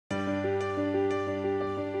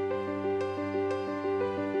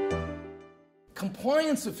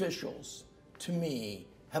Compliance officials, to me,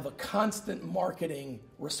 have a constant marketing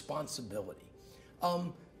responsibility.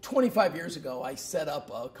 25 years ago, I set up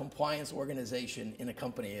a compliance organization in a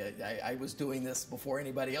company. I was doing this before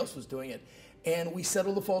anybody else was doing it. And we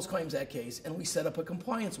settled the False Claims Act case, and we set up a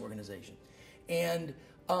compliance organization. And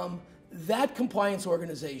that compliance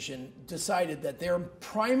organization decided that their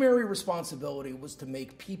primary responsibility was to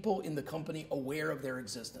make people in the company aware of their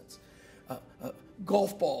existence.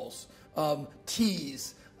 Golf balls,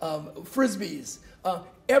 tees, frisbees.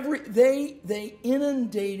 They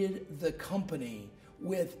inundated the company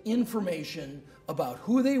with information about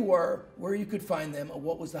who they were, where you could find them, and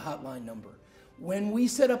what was the hotline number. When we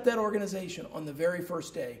set up that organization on the very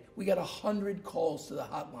first day, we got 100 calls to the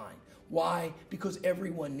hotline. Why? Because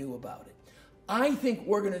everyone knew about it. I think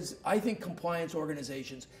compliance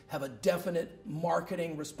organizations have a definite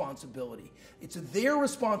marketing responsibility. It's their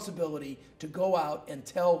responsibility to go out and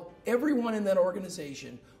tell everyone in that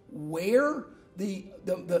organization where the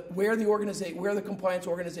compliance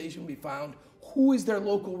organization will be found, who is their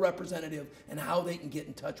local representative, and how they can get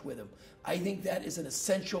in touch with them. I think that is an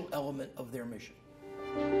essential element of their mission.